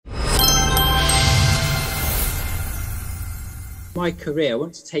my career, I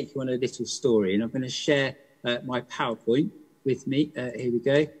want to take you on a little story, and I'm going to share my PowerPoint with me. Here we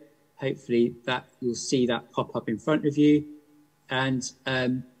go. Hopefully that you'll see that pop up in front of you, and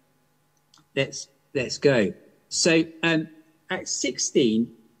let's go. So at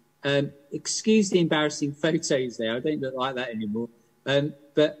 16, excuse the embarrassing photos there. I don't look like that anymore.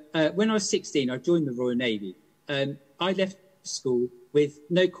 But when I was 16, I joined the Royal Navy. I left school with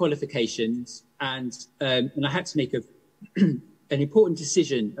no qualifications, and I had to make an important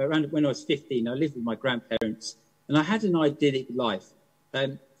decision around when I was 15. I lived with my grandparents, and I had an idyllic life.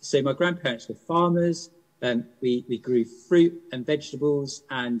 So my grandparents were farmers. We grew fruit and vegetables,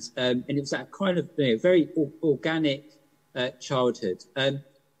 and it was that kind of very organic childhood.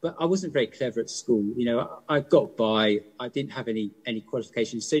 But I wasn't very clever at school. I got by. I didn't have any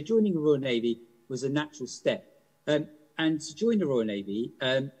qualifications. So joining the Royal Navy was a natural step. And to join the Royal Navy,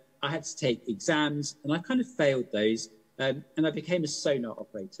 I had to take exams, and I kind of failed those. And I became a sonar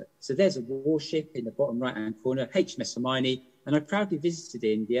operator. So there's a warship in the bottom right-hand corner, HMS Hermione, and I proudly visited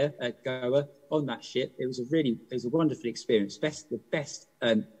India at Goa on that ship. It was a wonderful experience. The best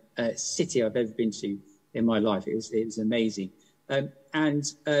city I've ever been to in my life. It was amazing. And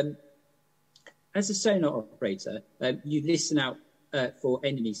as a sonar operator, you listen out for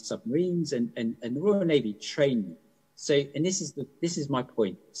enemy submarines, and the Royal Navy train you. So, and this is my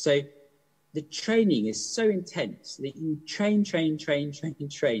point. So, the training is so intense that you train,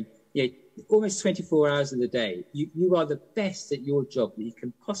 almost 24 hours of the day. You are the best at your job that you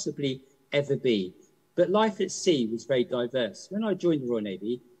can possibly ever be. But life at sea was very diverse. When I joined the Royal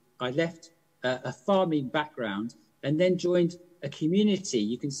Navy, I left a farming background and then joined a community.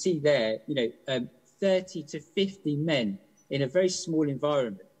 You can see there, 30 to 50 men in a very small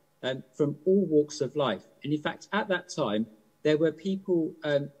environment from all walks of life. And in fact, at that time, there were people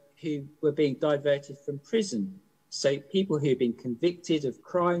who were being diverted from prison. So people who had been convicted of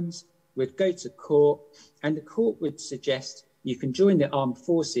crimes would go to court, and the court would suggest you can join the armed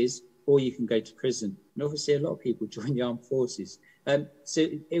forces or you can go to prison. And obviously, a lot of people join the armed forces. So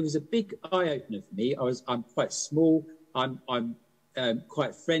it was a big eye-opener for me. I'm quite small. I'm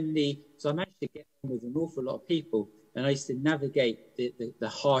quite friendly. So I managed to get on with an awful lot of people. And I used to navigate the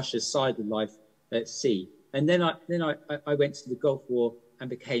harsher side of life at sea. And then I went to the Gulf War and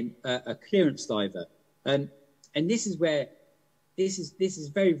became a clearance diver. And this is where this is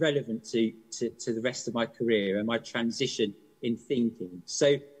very relevant to the rest of my career and my transition in thinking.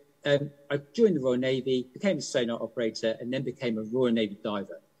 So I joined the Royal Navy, became a sonar operator, and then became a Royal Navy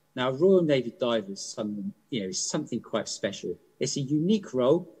diver. Now, a Royal Navy diver is something quite special. It's a unique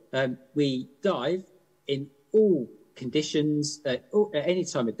role. We dive in all conditions at any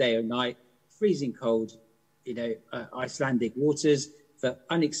time of day or night, freezing cold, Icelandic waters for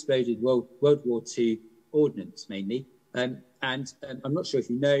unexploded World War II ordnance mainly. And I'm not sure if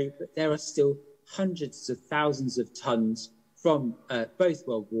you know, but there are still hundreds of thousands of tons from both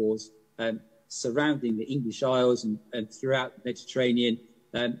World Wars surrounding the English Isles and throughout the Mediterranean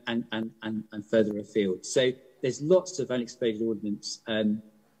and further afield. So there's lots of unexploded ordnance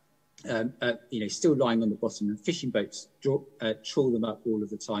still lying on the bottom, and fishing boats trawl them up all of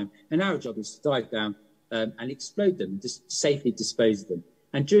the time. And our job is to dive down and explode them, just safely dispose of them.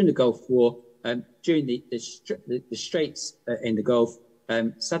 And during the Gulf War, during the straits in the Gulf,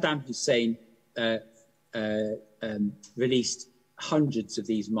 Saddam Hussein released hundreds of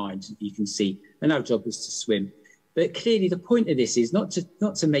these mines, you can see, and our job was to swim. But clearly the point of this is not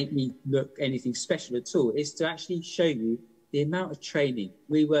to make me look anything special at all. It's to actually show you the amount of training.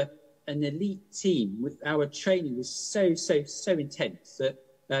 We were an elite team. Our training was so intense that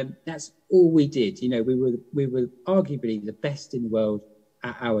that's all we did. We were arguably the best in the world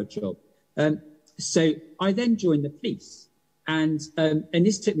at our job. So I then joined the police, and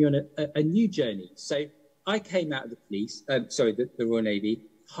this took me on a new journey. So I came out of the police, the Royal Navy,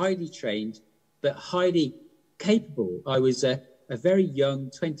 highly trained, but highly capable. I was a very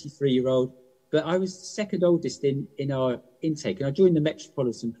young 23-year-old, but I was the second oldest in our intake. And I joined the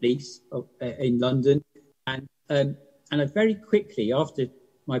Metropolitan Police in London. And I very quickly, after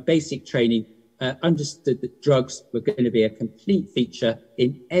my basic training, understood that drugs were going to be a complete feature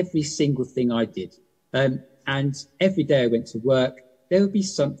in every single thing I did. And every day I went to work, there would be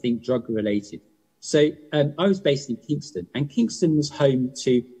something drug-related. So I was based in Kingston, and Kingston was home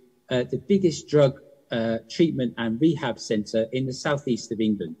to the biggest drug treatment and rehab centre in the southeast of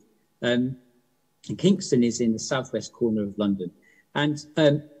England. And Kingston is in the southwest corner of London. And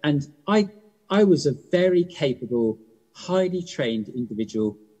I was a very capable, highly trained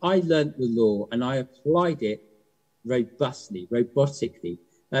individual. I learnt the law and I applied it robustly, robotically.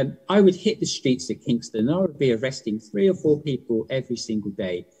 I would hit the streets of Kingston and I would be arresting 3 or 4 people every single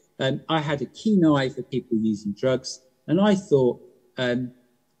day. I had a keen eye for people using drugs, and I thought,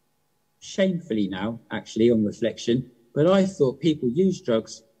 shamefully now, actually, on reflection, but I thought people use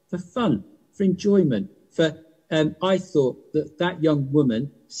drugs for fun, for enjoyment, I thought that young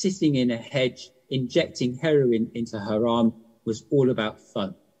woman sitting in a hedge, injecting heroin into her arm was all about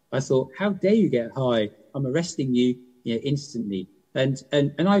fun. I thought, how dare you get high? I'm arresting you, instantly.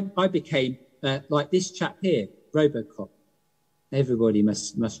 And I became like this chap here, RoboCop. Everybody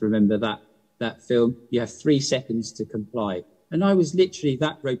must remember that film. You have 3 seconds to comply. And I was literally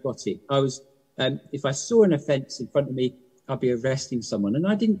that robotic. I was, if I saw an offence in front of me, I'd be arresting someone. And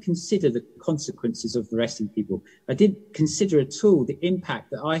I didn't consider the consequences of arresting people. I didn't consider at all the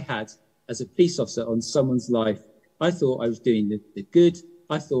impact that I had as a police officer on someone's life. I thought I was doing the good.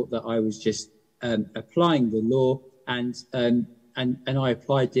 I thought that I was just applying the law, and I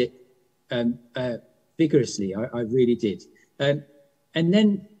applied it vigorously. I really did. And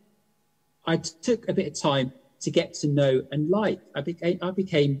then I took a bit of time to get to know and like. I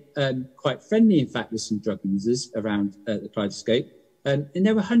became quite friendly, in fact, with some drug users around the Kaleidoscope. And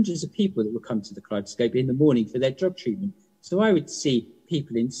there were hundreds of people that would come to the Kaleidoscope in the morning for their drug treatment. So I would see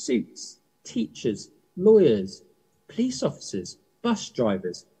people in suits, teachers, lawyers, police officers, bus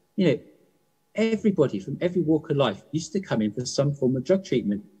drivers, everybody from every walk of life used to come in for some form of drug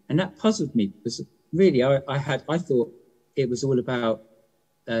treatment. And that puzzled me, because really I thought it was all about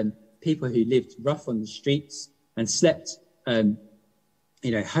people who lived rough on the streets and slept,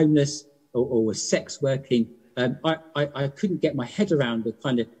 homeless or were sex working. I couldn't get my head around the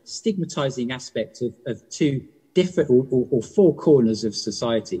kind of stigmatizing aspect of 2 different or 4 corners of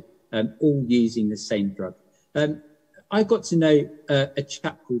society, all using the same drug. I got to know a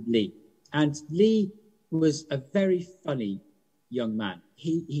chap called Lee, and Lee was a very funny young man.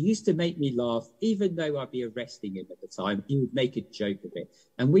 He used to make me laugh, even though I'd be arresting him at the time. He would make a joke of it,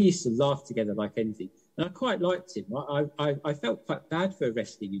 and we used to laugh together like anything. And I quite liked him. I felt quite bad for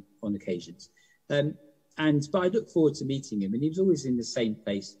arresting him on occasions, but I looked forward to meeting him. And he was always in the same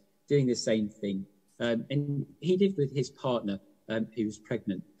place, doing the same thing. And he lived with his partner, who was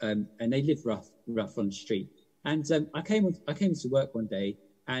pregnant, and they lived rough on the street. And I came to work one day,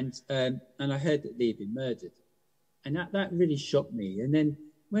 and I heard that Lee had been murdered. And that really shocked me. And then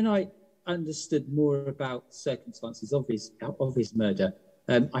when I understood more about circumstances of his murder,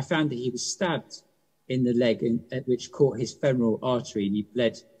 I found that he was stabbed in the leg, which caught his femoral artery, and he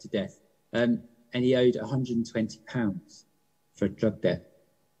bled to death. And he owed £120 for a drug debt.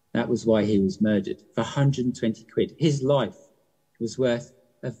 That was why he was murdered, for 120 quid. His life was worth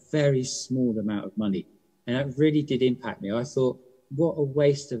a very small amount of money. And that really did impact me. I thought, what a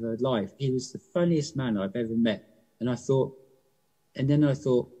waste of a life. He was the funniest man I've ever met. And then I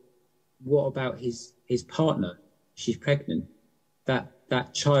thought, what about his partner? She's pregnant.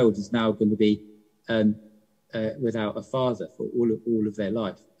 That child is now going to be without a father for all of their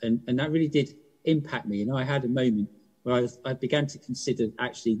life. And that really did impact me. And I had a moment where I began to consider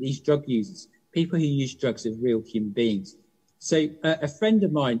actually these drug users, people who use drugs, are real human beings. So a friend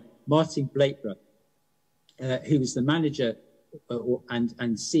of mine, Martin Blakeborough, who was the manager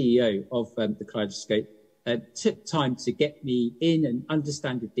and CEO of the Kaleidoscope, took time to get me in and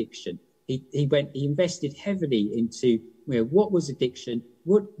understand addiction. He invested heavily into what was addiction,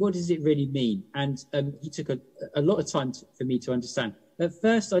 what does it really mean, and he took a lot of time for me to understand. At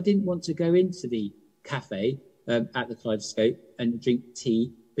first, I didn't want to go into the cafe at the Kaleidoscope and drink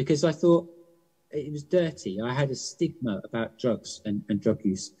tea because I thought it was dirty. I had a stigma about drugs and drug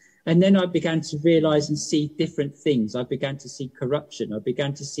use. And then I began to realise and see different things. I began to see corruption. I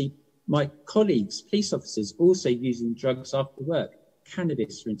began to see my colleagues, police officers, also using drugs after work,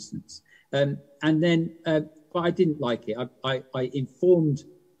 cannabis, for instance. But I didn't like it. I informed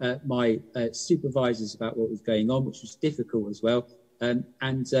my supervisors about what was going on, which was difficult as well. And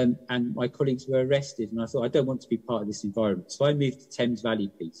my colleagues were arrested. And I thought, I don't want to be part of this environment. So I moved to Thames Valley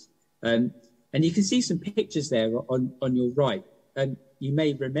Police. And you can see some pictures there on your right. You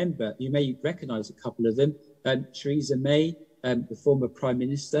may recognise a couple of them. Theresa May, the former Prime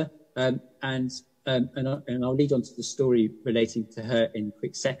Minister, and I'll lead on to the story relating to her in a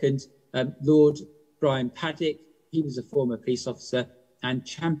quick second. Lord Brian Paddock, he was a former police officer and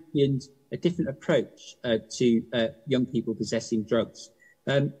championed a different approach to young people possessing drugs.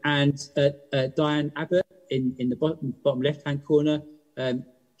 And Diane Abbott in the bottom left-hand corner,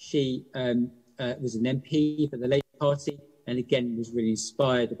 she was an MP for the Labour Party, and again was really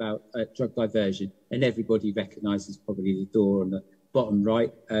inspired about drug diversion. And everybody recognises probably the door on the bottom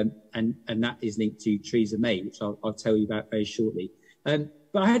right, and that is linked to Theresa May, which I'll tell you about very shortly.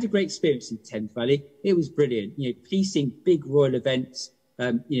 But I had a great experience in Thames Valley. It was brilliant. Policing big royal events.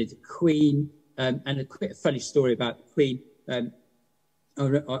 The Queen, and a quick funny story about the Queen.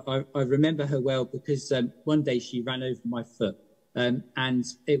 I remember her well because one day she ran over my foot, and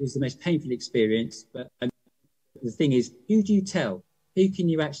it was the most painful experience. But the thing is, who do you tell? Who can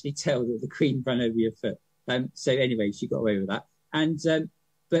you actually tell that the Queen ran over your foot? So anyway, she got away with that.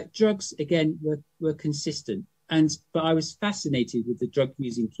 But drugs again were consistent, but I was fascinated with the drug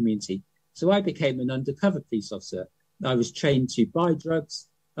using community. So I became an undercover police officer. I was trained to buy drugs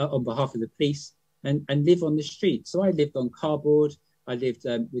on behalf of the police and live on the street. So I lived on cardboard. I lived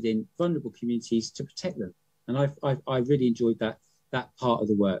within vulnerable communities to protect them, and I really enjoyed that part of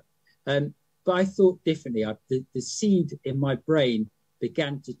the work. But I thought differently. The seed in my brain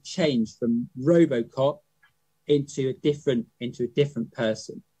began to change from RoboCop into a different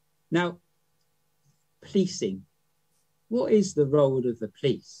person. Now, policing. What is the role of the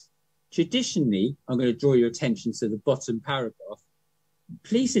police? Traditionally, I'm going to draw your attention to the bottom paragraph.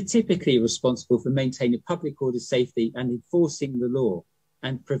 Police are typically responsible for maintaining public order, safety, and enforcing the law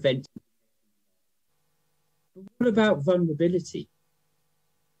and preventing. But what about vulnerability?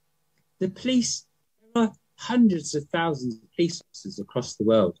 The police, there are hundreds of thousands of police officers across the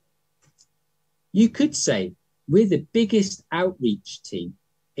world. You could say we're the biggest outreach team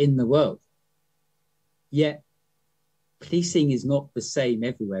in the world. Yet, policing is not the same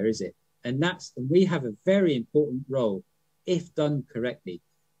everywhere, is it? And we have a very important role if done correctly.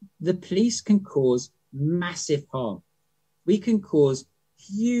 The police can cause massive harm. We can cause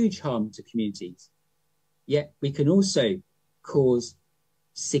huge harm to communities. Yet we can also cause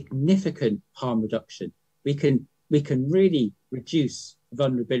significant harm reduction. We can really reduce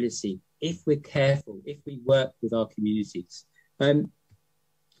vulnerability if we're careful, if we work with our communities.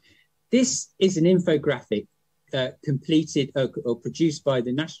 This is an infographic completed or produced by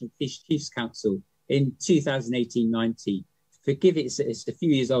the National Police Chiefs Council in 2018-19. Forgive it, it's a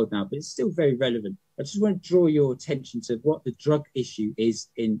few years old now, but it's still very relevant. I just want to draw your attention to what the drug issue is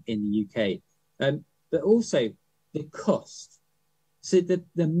in the UK, but also the cost. So the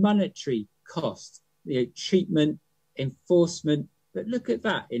monetary cost, treatment, enforcement, but look at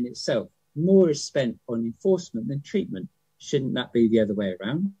that in itself. More is spent on enforcement than treatment. Shouldn't that be the other way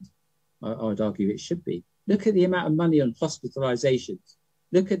around? I'd argue it should be. Look at the amount of money on hospitalizations.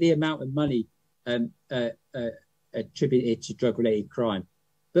 Look at the amount of money attributed to drug-related crime.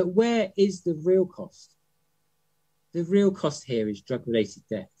 But where is the real cost? The real cost here is drug-related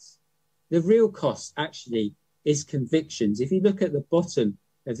deaths. The real cost actually is convictions. If you look at the bottom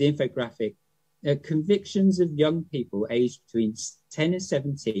of the infographic, convictions of young people aged between 10 and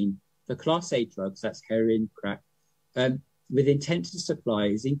 17 for Class A drugs, that's heroin, crack, with intent to supply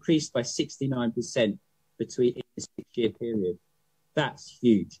is increased by 69% between a 6-year period. That's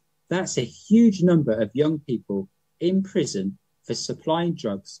huge. That's a huge number of young people in prison for supplying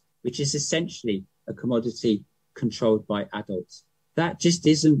drugs, which is essentially a commodity controlled by adults. That just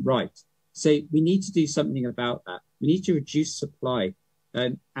isn't right. So we need to do something about that. We need to reduce supply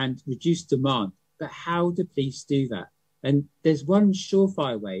and reduce demand. But how do police do that? And there's one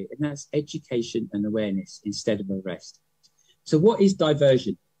surefire way, and that's education and awareness instead of arrest. So what is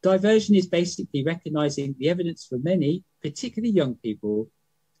diversion? Diversion is basically recognizing the evidence for many, particularly young people.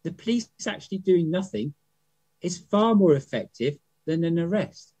 The police actually doing nothing is far more effective than an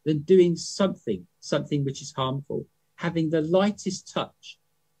arrest, than doing something which is harmful. Having the lightest touch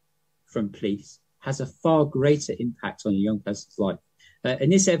from police has a far greater impact on a young person's life.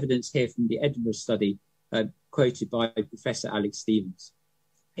 And this evidence here from the Edinburgh study, quoted by Professor Alex Stevens.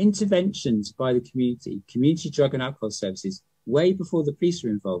 Interventions by the community drug and alcohol services, way before the police are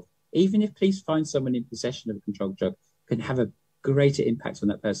involved, even if police find someone in possession of a controlled drug, can have a greater impact on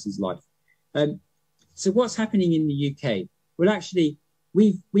that person's life. So what's happening in the UK? Well, actually,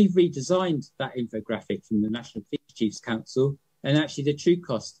 we've redesigned that infographic from the National Police Chiefs Council, and actually the true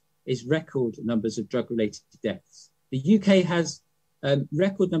cost is record numbers of drug-related deaths. The UK has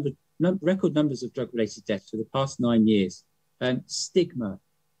record numbers of drug-related deaths for the past 9 years. Stigma.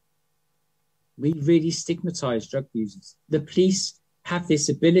 We really stigmatise drug users. The police have this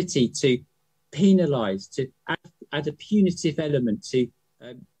ability to penalise, to add a punitive element to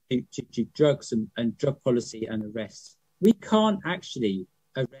drugs and drug policy and arrests. We can't actually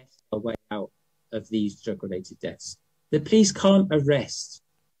arrest our way out of these drug-related deaths. The police can't arrest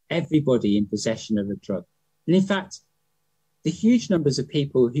everybody in possession of a drug. And in fact, the huge numbers of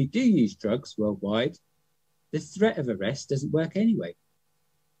people who do use drugs worldwide, the threat of arrest doesn't work anyway.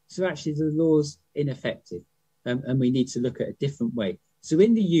 So actually the law's ineffective, and we need to look at a different way. So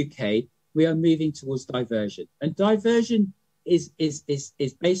in the UK, we are moving towards diversion. And diversion is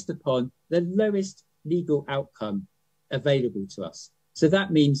based upon the lowest legal outcome available to us. So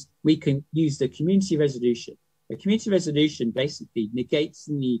that means we can use the community resolution. A community resolution basically negates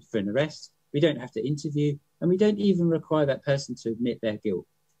the need for an arrest. We don't have to interview, and we don't even require that person to admit their guilt.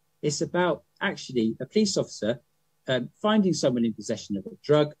 It's about actually a police officer finding someone in possession of a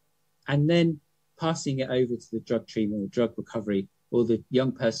drug and then passing it over to the drug treatment or drug recovery or the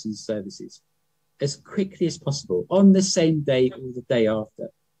young person's services as quickly as possible on the same day or the day after.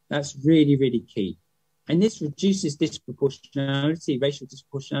 That's really, really key. And this reduces disproportionality, racial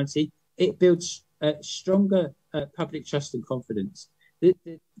disproportionality. It builds stronger public trust and confidence.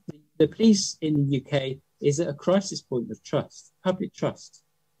 The police in the UK is at a crisis point of trust, public trust.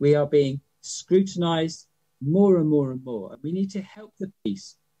 We are being scrutinised more and more and more. And we need to help the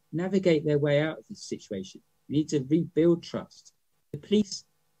police navigate their way out of this situation. We need to rebuild trust. The police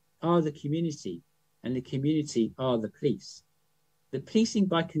are the community, and the community are the police. The policing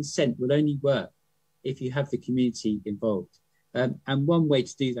by consent will only work if you have the community involved. And one way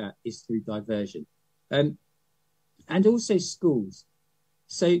to do that is through diversion. And also schools.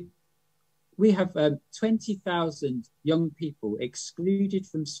 So we have 20,000 young people excluded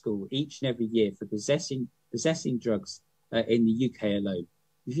from school each and every year for possessing drugs in the UK alone.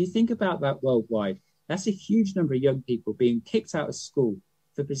 If you think about that worldwide, that's a huge number of young people being kicked out of school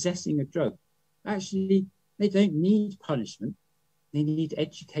for possessing a drug. Actually, they don't need punishment. They need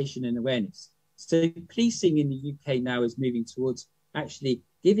education and awareness. So policing in the UK now is moving towards actually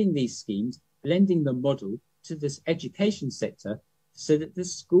giving these schemes, blending the model to this education sector so that the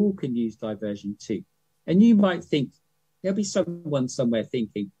school can use diversion too. And you might think, there'll be someone somewhere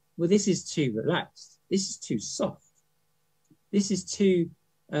thinking, well, this is too relaxed. This is too soft. This is too,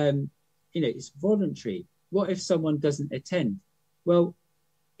 it's voluntary. What if someone doesn't attend? Well,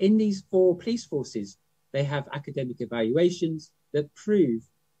 in these 4 police forces, they have academic evaluations that prove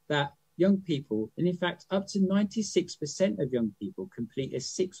that young people, and in fact, up to 96% of young people complete a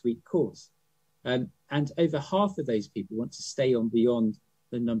 6-week course. And over half of those people want to stay on beyond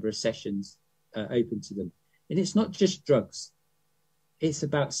the number of sessions open to them. And it's not just drugs. It's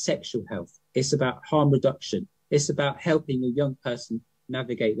about sexual health. It's about harm reduction. It's about helping a young person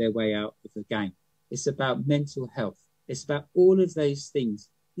navigate their way out of a gang. It's about mental health. It's about all of those things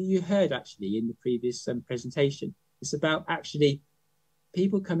that you heard actually in the previous presentation. It's about actually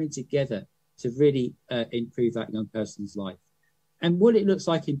people coming together to really improve that young person's life. And what it looks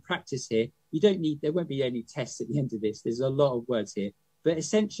like in practice here, there won't be any tests at the end of this. There's a lot of words here. But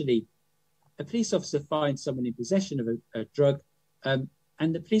essentially, a police officer finds someone in possession of a drug, and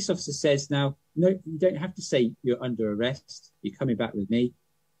the police officer says, now, no, you don't have to say you're under arrest. You're coming back with me.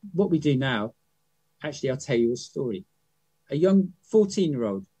 What we do now, actually, I'll tell you a story. A young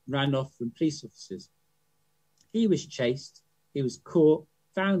 14-year-old ran off from police officers. He was chased. He was caught,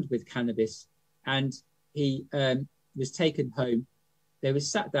 found with cannabis, and he was taken home. They were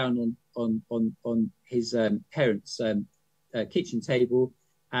sat down on his parents' kitchen table,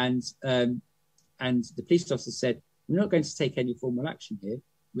 and the police officer said, "We're not going to take any formal action here,"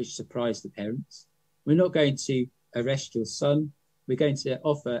 which surprised the parents. "We're not going to arrest your son. We're going to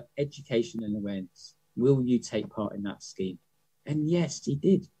offer education and awareness. Will you take part in that scheme?" And yes, he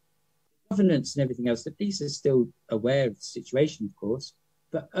did. Governance and everything else, the police are still aware of the situation, of course,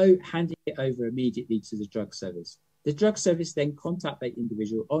 but handing it over immediately to the drug service. The drug service then contact that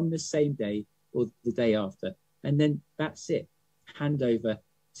individual on the same day or the day after, and then that's it. Hand over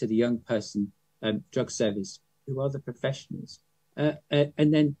to the young person, drug service, who are the professionals. And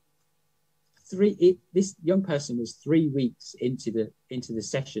then this young person was 3 weeks into the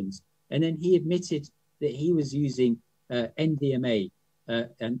sessions, and then he admitted that he was using NDMA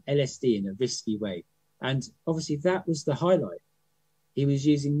and LSD in a risky way. And obviously that was the highlight. He was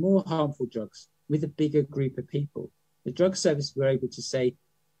using more harmful drugs with a bigger group of people. The drug service were able to say,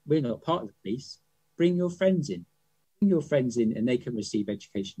 we're not part of the police. Bring your friends in. Bring your friends in and they can receive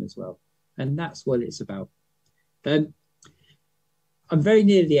education as well. And that's what it's about. I'm very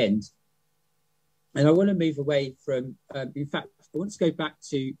near the end. And I want to move away from, in fact, I want to go back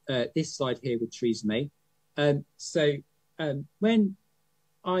to this slide here with Theresa May. When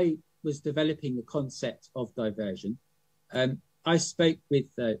I was developing the concept of diversion, I spoke with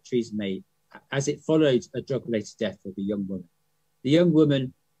Theresa May as it followed a drug-related death of a young woman. The young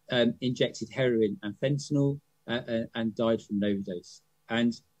woman injected heroin and fentanyl and died from an overdose.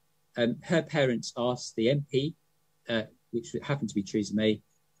 And her parents asked the MP, which happened to be Theresa May,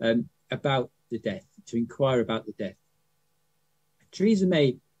 about the death, to inquire about the death. Theresa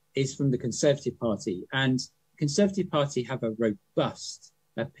May is from the Conservative Party, and the Conservative Party have a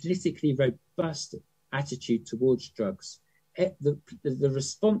politically robust attitude towards drugs. the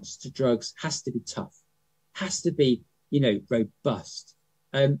response to drugs has to be tough, has to be, robust.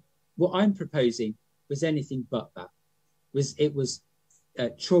 What I'm proposing was anything but that. It was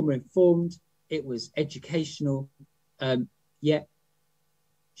trauma informed, it was educational, yet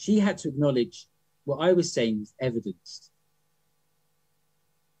she had to acknowledge what I was saying was evidenced.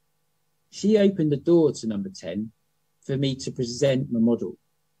 She opened the door to number 10 for me to present my model.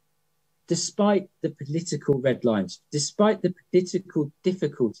 Despite the political red lines, despite the political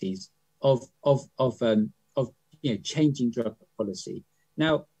difficulties of changing drug policy.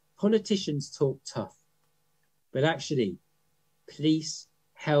 Now, politicians talk tough, but actually, police,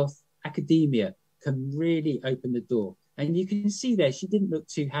 health, academia can really open the door. And you can see there, she didn't look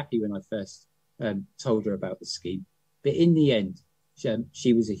too happy when I first told her about the scheme. But in the end,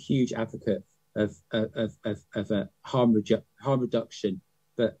 she was a huge advocate of harm reduction,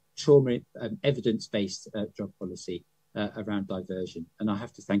 but trauma evidence-based drug policy around diversion. And I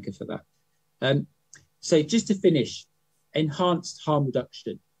have to thank her for that. So just to finish, enhanced harm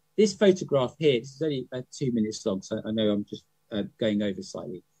reduction. This photograph here, this is only 2 minutes long, so I know I'm just going over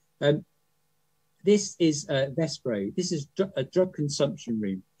slightly. This is Vespro. This is a drug consumption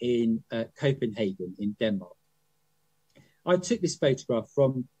room in Copenhagen in Denmark. I took this photograph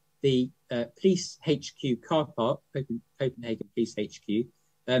from the Police HQ car park, Copenhagen Police HQ,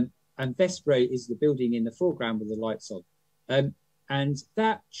 and Vespro is the building in the foreground with the lights on. And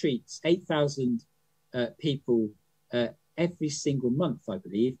that treats 8,000 people every single month, I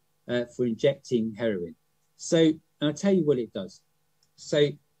believe, for injecting heroin. So I'll tell you what it does. So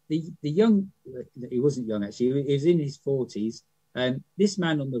the young, he wasn't young actually, he was in his 40s. This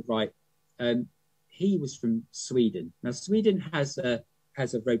man on the right, he was from Sweden. Now Sweden has a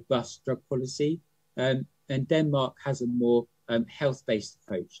robust drug policy, and Denmark has a more health-based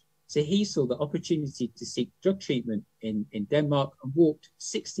approach. So he saw the opportunity to seek drug treatment in Denmark and walked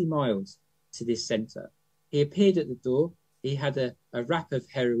 60 miles to this centre. He appeared at the door. He had a wrap of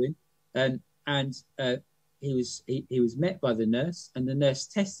heroin, and he was met by the nurse, and the nurse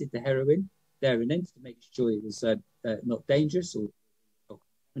tested the heroin there and then to make sure it was not dangerous or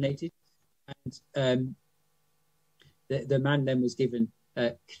contaminated. And the man then was given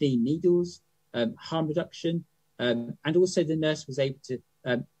clean needles, harm reduction, and also the nurse was able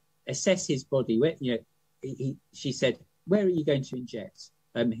to assess his body. Where she said, "Where are you going to inject?"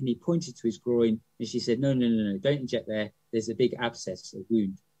 And he pointed to his groin, and she said, no, don't inject there. There's a big abscess, a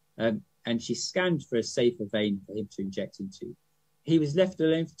wound. And she scanned for a safer vein for him to inject into. He was left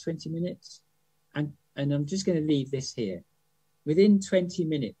alone for 20 minutes. And I'm just going to leave this here. Within 20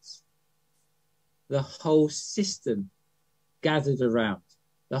 minutes, the whole system gathered around.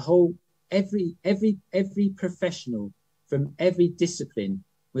 Every professional from every discipline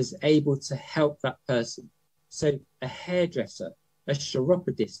was able to help that person. So a hairdresser, a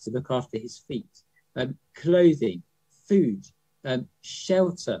chiropodist to look after his feet, clothing, food,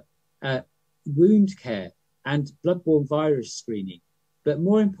 shelter, wound care, and bloodborne virus screening. But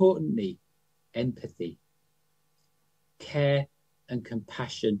more importantly, empathy, care and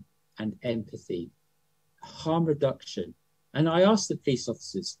compassion and empathy, harm reduction. And I asked the police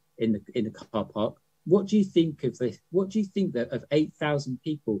officers in the car park, what do you think of this? What do you think of 8,000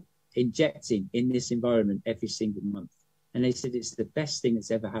 people injecting in this environment every single month? And they said, it's the best thing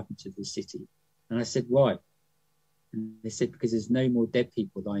that's ever happened to the city. And I said, why? And they said, because there's no more dead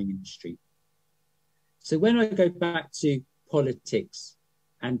people lying in the street. So when I go back to politics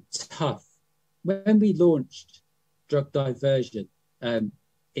and tough, when we launched drug diversion in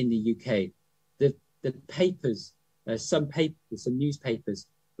the UK, the papers, some newspapers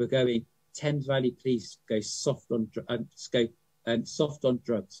were going, Thames Valley Police go soft on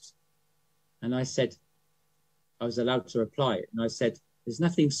drugs. And I said, I was allowed to reply, and I said, there's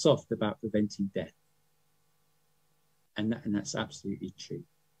nothing soft about preventing death. And that's absolutely true.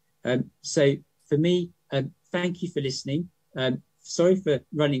 So for me, thank you for listening. Sorry for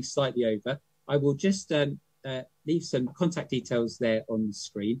running slightly over. I will just leave some contact details there on the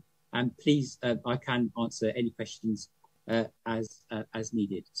screen, and please, I can answer any questions as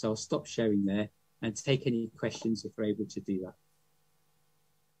needed. So I'll stop sharing there and take any questions if we're able to do that.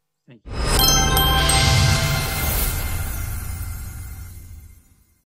 Thank you.